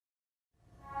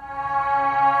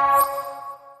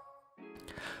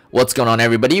What's going on,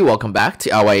 everybody? Welcome back to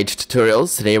LYH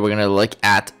Tutorials. Today we're going to look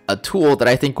at a tool that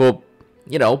I think will,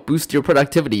 boost your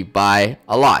productivity by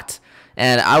a lot.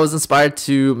 And I was inspired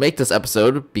to make this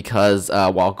episode because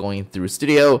while going through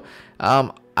Studio,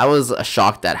 I was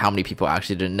shocked at how many people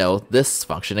actually didn't know this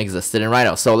function existed in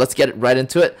Rhino. So let's get right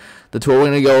into it. The tool we're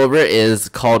going to go over is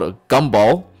called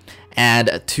Gumball.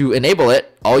 And to enable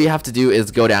it, all you have to do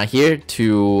is go down here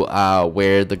to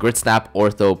where the grid snap,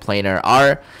 ortho, planar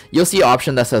are. You'll see an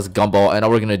option that says Gumball, and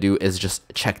all we're going to do is just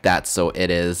check that so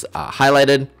it is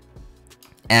highlighted.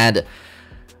 And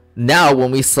now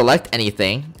when we select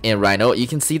anything in Rhino, you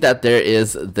can see that there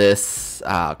is this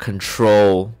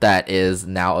control that is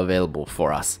now available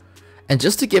for us. And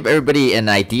just to give everybody an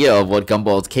idea of what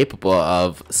Gumball is capable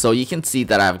of, so you can see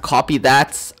that I've copied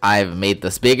that, I've made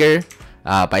this bigger.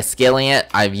 By scaling it,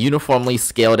 I've uniformly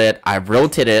scaled it, I've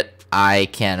rotated it, I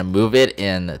can move it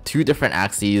in 2 different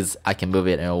axes, I can move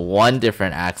it in 1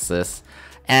 different axis,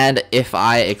 and if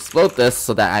I explode this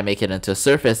so that I make it into a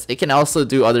surface, it can also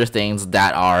do other things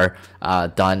that are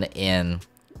done in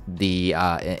the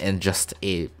in just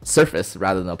a surface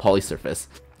rather than a poly surface.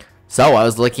 So I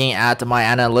was looking at my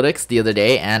analytics the other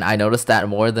day and I noticed that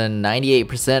more than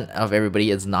 98% of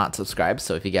everybody is not subscribed.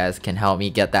 So if you guys can help me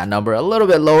get that number a little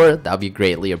bit lower, that would be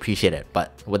greatly appreciated.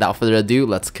 But without further ado,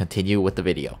 let's continue with the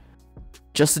video.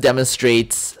 Just to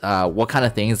demonstrate what kind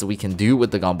of things we can do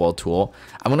with the Gumball tool,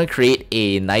 I'm going to create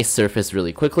a nice surface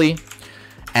really quickly.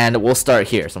 And we'll start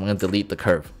here. So I'm going to delete the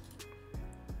curve.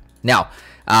 Now,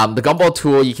 the Gumball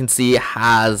tool, you can see,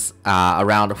 has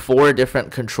around 4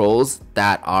 different controls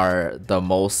that are the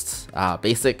most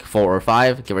basic, 4 or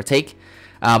 5, give or take.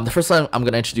 The first one I'm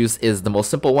going to introduce is the most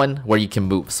simple one, where you can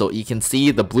move. So you can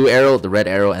see the blue arrow, the red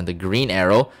arrow, and the green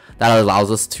arrow. That allows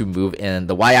us to move in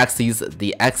the y-axis,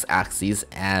 the x-axis,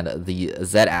 and the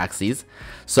z-axis.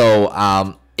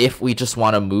 So if we just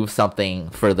want to move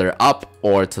something further up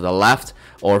or to the left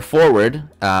or forward,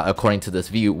 according to this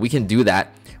view, we can do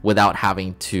that without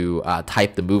having to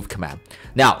type the move command.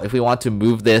 Now, if we want to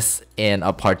move this in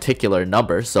a particular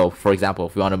number, so for example,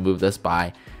 if we want to move this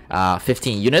by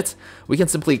 15 units, we can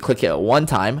simply click it 1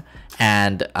 time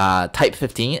and type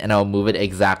 15, and it'll move it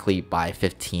exactly by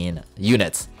 15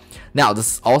 units. Now,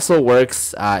 this also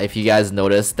works if you guys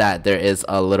notice that there is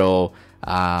a little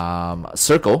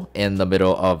circle in the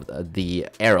middle of the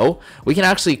arrow. We can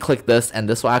actually click this and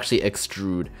this will actually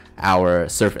extrude our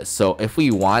surface. So if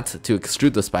we want to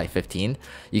extrude this by 15,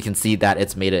 you can see that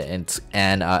it's made it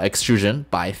an extrusion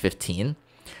by 15.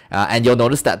 And you'll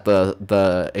notice that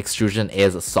the extrusion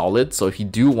is solid. So if you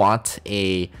do want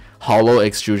a hollow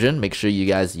extrusion, make sure you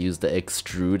guys use the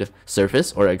extrude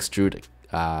surface or extrude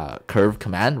curve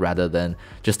command rather than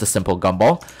just a simple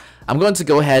gumball. I'm going to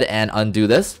go ahead and undo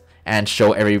this and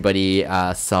show everybody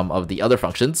some of the other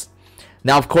functions.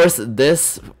 Now, of course,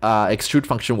 this extrude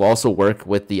function will also work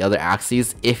with the other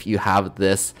axes if you have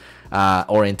this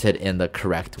oriented in the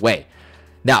correct way.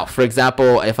 Now, for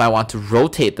example, if I want to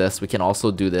rotate this, we can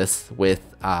also do this with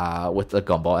the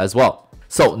gumball as well.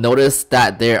 So notice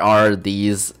that there are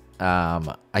these,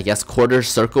 I guess, quarter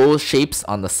circle shapes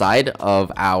on the side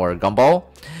of our gumball.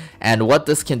 And what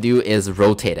this can do is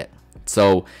rotate it.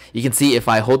 So you can see if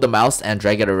I hold the mouse and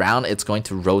drag it around, it's going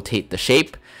to rotate the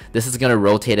shape. This is going to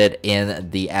rotate it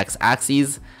in the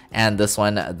x-axis, and this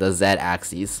one the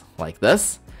z-axis, like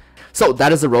this. So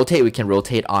that is a rotate. We can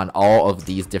rotate on all of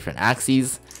these different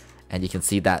axes, and you can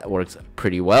see that works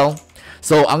pretty well.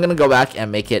 So I'm going to go back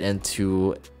and make it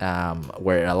into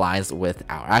where it aligns with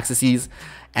our axes.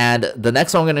 And the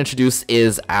next one I'm going to introduce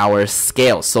is our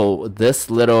scale. So this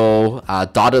little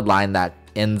dotted line that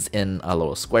ends in a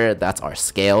little square, that's our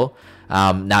scale.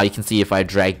 Now you can see if I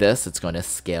drag this, it's going to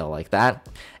scale like that.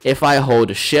 If I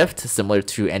hold shift, similar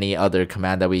to any other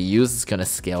command that we use, it's going to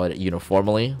scale it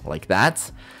uniformly like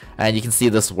that. And you can see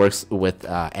this works with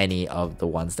any of the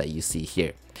ones that you see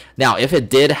here. Now, if it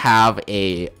did have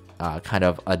a kind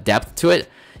of a depth to it,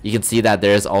 you can see that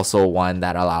there's also one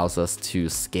that allows us to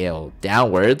scale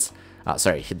downwards.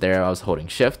 Sorry, there I was holding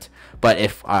shift. But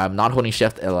if I'm not holding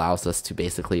shift, it allows us to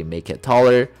basically make it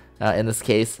taller in this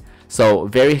case. So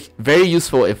very, very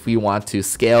useful if we want to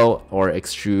scale or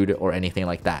extrude or anything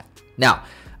like that. Now,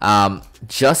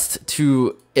 just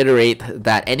to iterate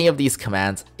that any of these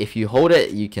commands, if you hold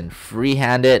it, you can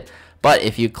freehand it. But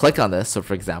if you click on this, so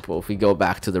for example, if we go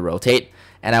back to the rotate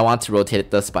and I want to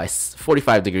rotate this by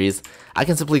 45 degrees, I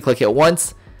can simply click it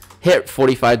once, hit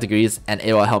 45 degrees, and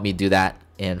it will help me do that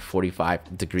in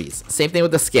 45 degrees. Same thing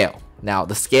with the scale. Now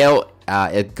the scale,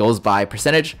 it goes by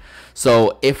percentage.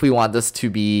 So if we want this to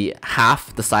be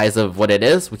half the size of what it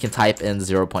is, we can type in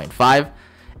 0.5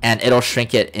 and it'll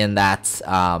shrink it in that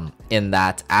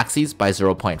axis by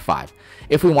 0.5.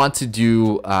 If we want to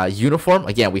do uniform,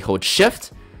 again, we hold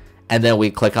shift and then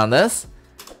we click on this,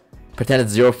 pretend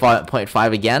it's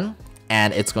 0.5 again,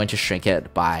 and it's going to shrink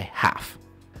it by half.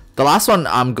 The last one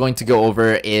I'm going to go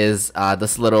over is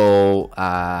this little,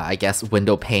 I guess,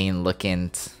 window pane looking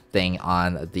thing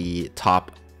on the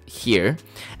top here.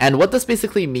 And what this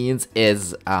basically means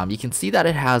is you can see that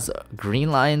it has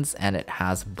green lines and it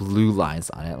has blue lines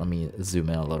on it. Let me zoom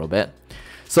in a little bit.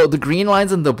 So the green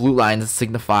lines and the blue lines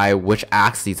signify which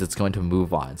axes it's going to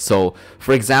move on. So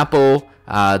for example,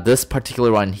 this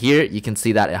particular one here, you can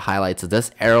see that it highlights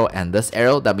this arrow and this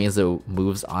arrow. That means it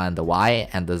moves on the Y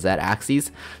and the Z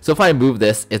axes. So if I move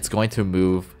this, it's going to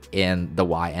move in the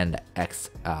Y and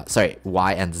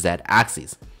Z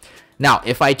axes. Now,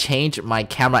 if I change my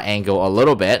camera angle a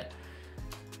little bit,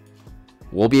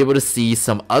 we'll be able to see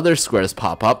some other squares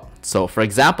pop up. So for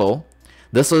example,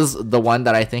 this is the one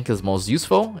that I think is most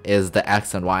useful, is the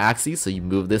X and Y axes. So you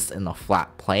move this in a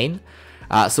flat plane.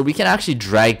 So we can actually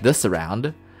drag this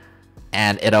around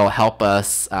and it'll help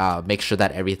us make sure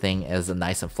that everything is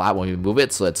nice and flat when we move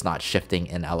it, so it's not shifting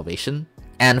in elevation.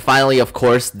 And finally, of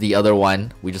course, the other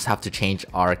one, we just have to change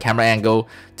our camera angle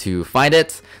to find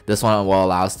it. This one will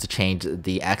allow us to change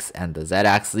the X and the Z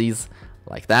axes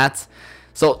like that.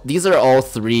 So these are all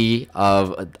three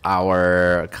of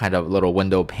our kind of little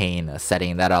window pane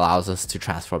setting that allows us to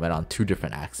transform it on two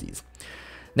different axes.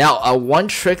 Now, one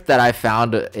trick that I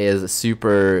found is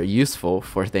super useful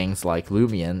for things like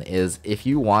Lumion is if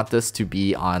you want this to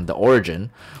be on the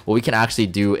origin, what we can actually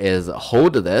do is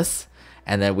hold this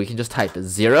and then we can just type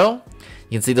 0.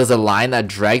 You can see there's a line that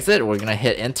drags it. We're going to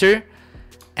hit enter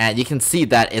and you can see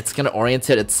that it's going to orient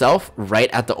itself right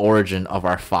at the origin of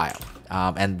our file.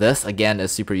 And this again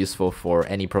is super useful for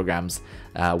any programs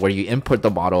where you input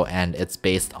the model and it's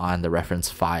based on the reference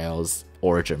file's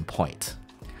origin point.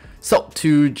 So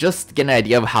to just get an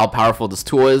idea of how powerful this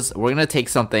tool is, we're going to take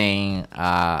something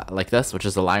like this, which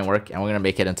is a line work, and we're going to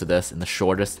make it into this in the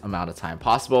shortest amount of time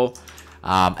possible.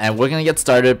 And we're going to get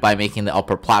started by making the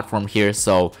upper platform here.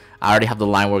 So I already have the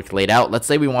line work laid out. Let's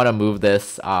say we want to move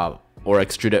this or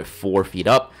extrude it 4 feet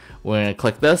up. We're going to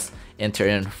click this, enter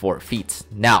in 4 feet.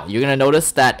 Now you're going to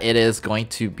notice that it is going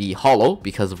to be hollow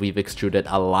because we've extruded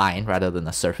a line rather than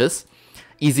a surface.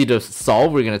 Easy to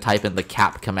solve. We're going to type in the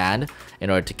cap command in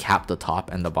order to cap the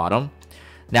top and the bottom.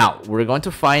 Now we're going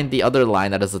to find the other line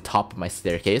that is the top of my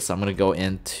staircase. So I'm going to go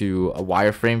into a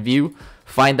wireframe view,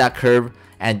 find that curve,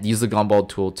 and use the gumball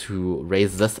tool to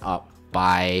raise this up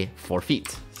by 4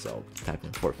 feet. So type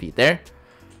in 4 feet there.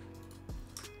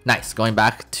 Nice. Going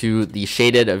back to the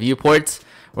shaded viewports,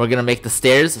 we're going to make the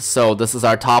stairs. So this is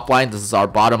our top line, this is our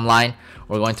bottom line.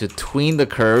 We're going to tween the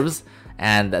curves,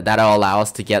 and that'll allow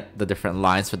us to get the different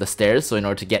lines for the stairs. So in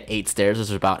order to get 8 stairs,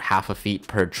 there's about half a feet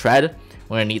per tread.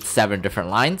 We're going to need 7 different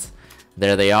lines.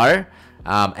 There they are.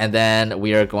 And then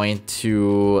we are going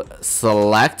to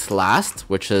select last,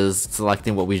 which is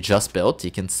selecting what we just built.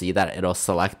 You can see that it'll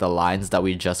select the lines that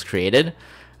we just created.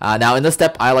 Now in this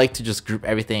step, I like to just group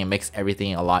everything and makes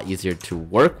everything a lot easier to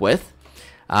work with.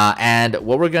 And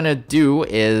what we're going to do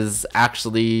is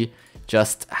actually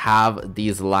just have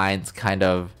these lines kind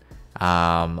of,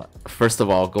 first of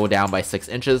all, go down by 6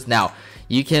 inches. Now,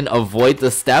 you can avoid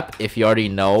this step if you already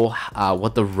know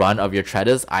what the run of your tread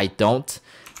is. I don't,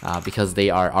 because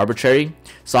they are arbitrary.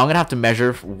 So I'm going to have to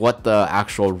measure what the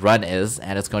actual run is,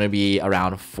 and it's going to be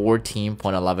around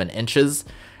 14.11 inches.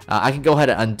 I can go ahead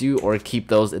and undo or keep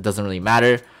those. It doesn't really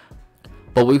matter.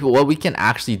 But what we can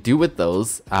actually do with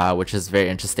those, which is very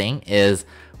interesting, is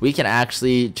we can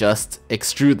actually just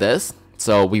extrude this.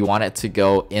 So we want it to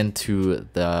go into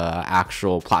the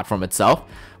actual platform itself.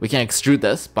 We can extrude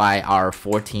this by our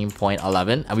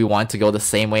 14.11, and we want it to go the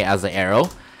same way as the arrow.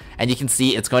 And you can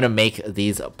see it's going to make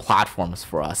these platforms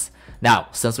for us. Now,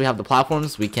 since we have the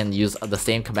platforms, we can use the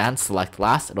same command, select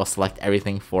last. It'll select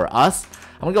everything for us.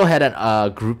 I'm gonna go ahead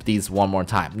and group these one more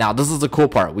time. Now, this is the cool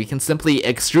part. We can simply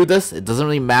extrude this. It doesn't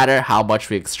really matter how much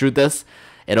we extrude this.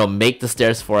 It'll make the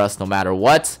stairs for us no matter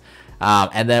what.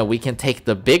 And then we can take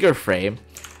the bigger frame,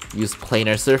 use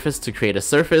planar surface to create a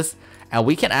surface, and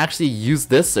we can actually use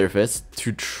this surface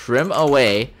to trim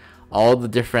away all the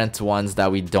different ones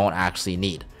that we don't actually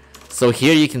need. So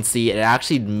here you can see it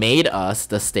actually made us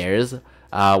the stairs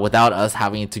without us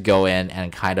having to go in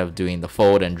and kind of doing the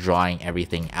fold and drawing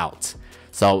everything out.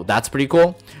 So that's pretty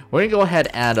cool. We're gonna go ahead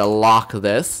and lock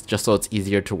this just so it's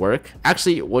easier to work.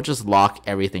 Actually, we'll just lock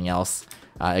everything else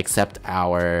except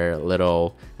our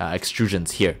little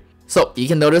extrusions here. So you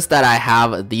can notice that I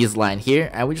have these lines here,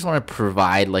 and we just want to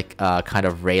provide like a kind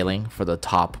of railing for the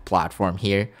top platform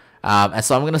here. And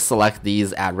so I'm going to select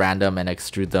these at random and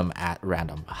extrude them at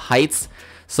random heights.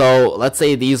 So let's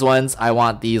say these ones, I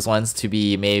want these ones to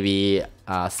be maybe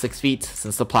 6 feet.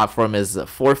 Since the platform is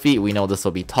 4 feet, we know this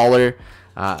will be taller.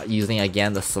 Using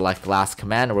again the select last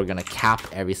command, we're going to cap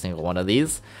every single one of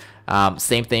these.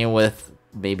 Same thing with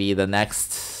maybe the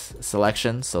next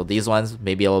selection. So these ones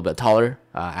maybe a little bit taller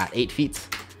at 8 feet.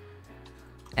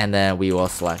 And then we will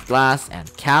select last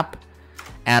and cap.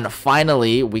 And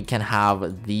finally, we can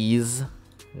have these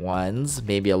ones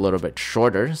maybe a little bit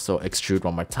shorter. So extrude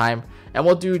one more time. And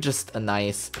we'll do just a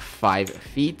nice 5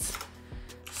 feet.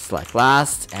 Select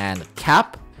last and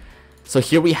cap. So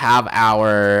here we have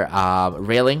our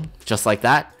railing, just like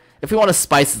that. If we want to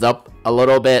spice it up a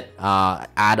little bit,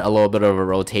 add a little bit of a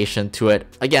rotation to it,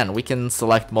 again, we can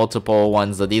select multiple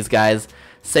ones of these guys.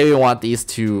 Say we want these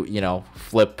to, you know,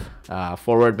 flip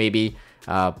forward maybe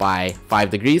by 5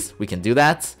 degrees. We can do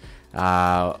that.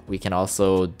 We can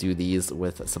also do these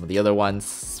with some of the other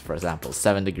ones, for example,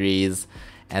 7 degrees.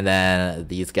 And then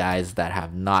these guys that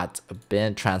have not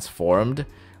been transformed,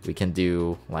 we can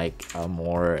do like a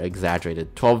more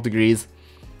exaggerated 12 degrees.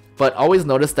 But always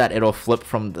notice that it'll flip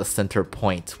from the center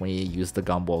point when you use the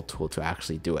gumball tool to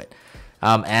actually do it.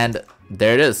 And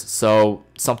there it is. So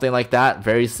something like that,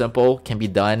 very simple, can be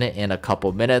done in a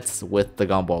couple minutes with the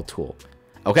gumball tool.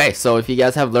 Okay, so if you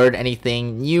guys have learned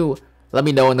anything new, let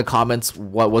me know in the comments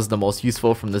what was the most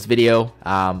useful from this video.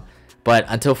 But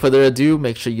until further ado,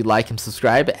 make sure you like and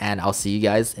subscribe, and I'll see you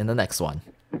guys in the next one.